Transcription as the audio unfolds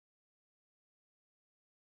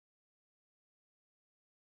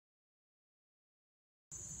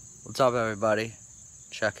What's up, everybody?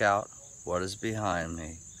 Check out what is behind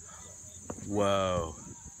me. Whoa.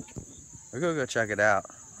 We're gonna go check it out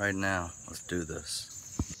right now. Let's do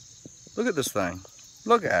this. Look at this thing.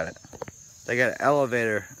 Look at it. They got an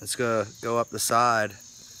elevator. It's gonna go up the side,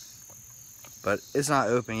 but it's not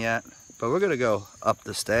open yet. But we're gonna go up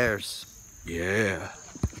the stairs. Yeah.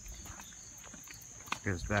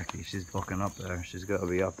 Here's Becky. She's booking up there. She's gonna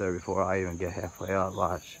be up there before I even get halfway up.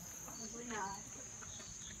 Watch.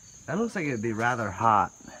 That looks like it'd be rather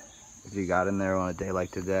hot if you got in there on a day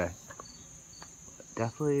like today.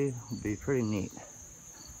 Definitely would be pretty neat.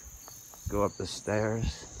 Go up the stairs.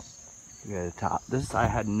 Go to the top. This I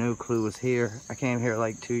had no clue was here. I came here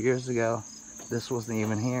like 2 years ago. This wasn't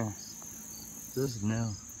even here. This is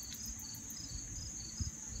new.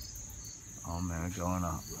 Oh man, we're going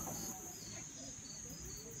up.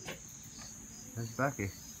 There's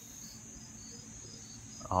Becky.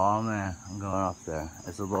 Oh man, I'm going up there.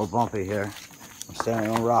 It's a little bumpy here. I'm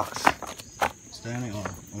standing on rocks. I'm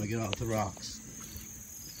gonna get off the rocks.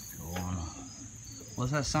 Go on up.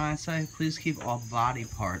 What's that sign say? Please keep all body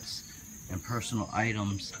parts and personal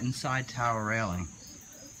items inside tower railing.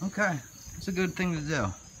 Okay, it's a good thing to do.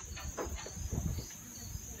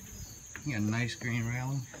 You got a nice green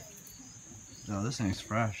railing. Oh, this thing's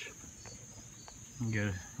fresh.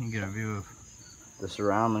 You can get a view of the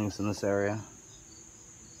surroundings in this area.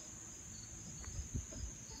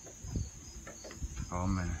 Oh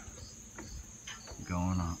man,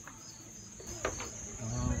 going up.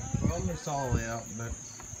 We're almost all the way up, but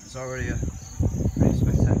it's already a pretty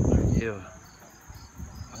spectacular view.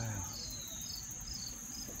 Wow.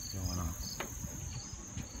 Going up.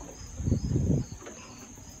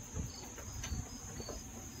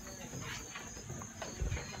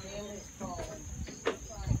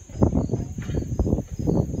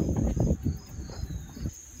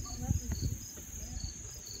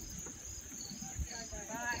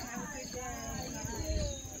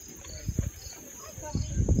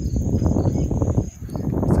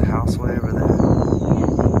 Way over there.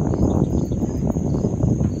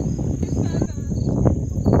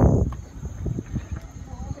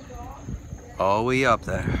 Oh, we up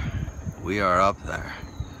there. We are up there.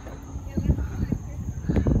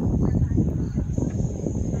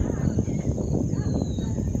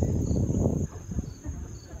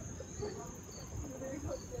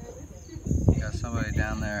 Got somebody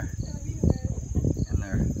down there in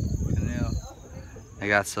their canoe. They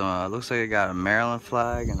got some, looks like they got a Maryland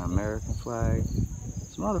flag and an American flag.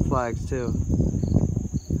 Some other flags too.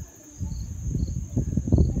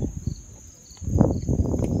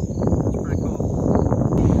 It's pretty cool.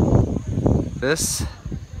 This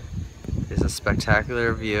is a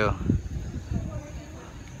spectacular view.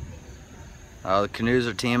 The canoes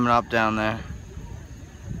are teaming up down there.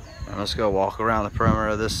 And let's go walk around the perimeter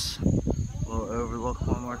of this little overlook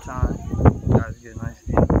one more time. You guys get a nice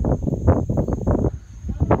view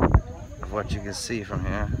of what you can see from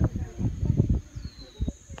here.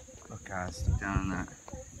 Look guys, look down in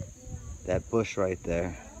that bush right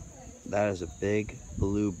there. That is a big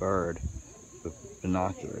blue bird with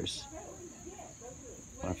binoculars.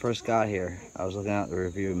 When I first got here, I was looking out the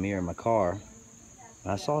rearview mirror in my car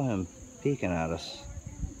and I saw him peeking at us.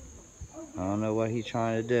 I don't know what he's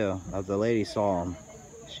trying to do. The lady saw him.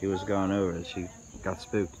 She was going over it. She got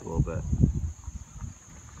spooked a little bit.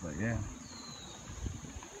 But yeah.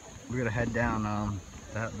 We're gonna head down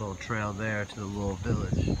that little trail there to the little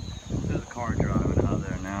village. There's a car driving out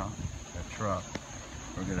there now, a truck.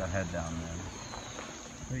 We're gonna head down there.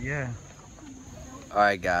 But yeah.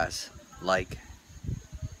 Alright guys, like,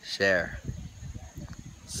 share,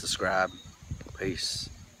 subscribe, peace.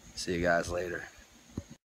 See you guys later.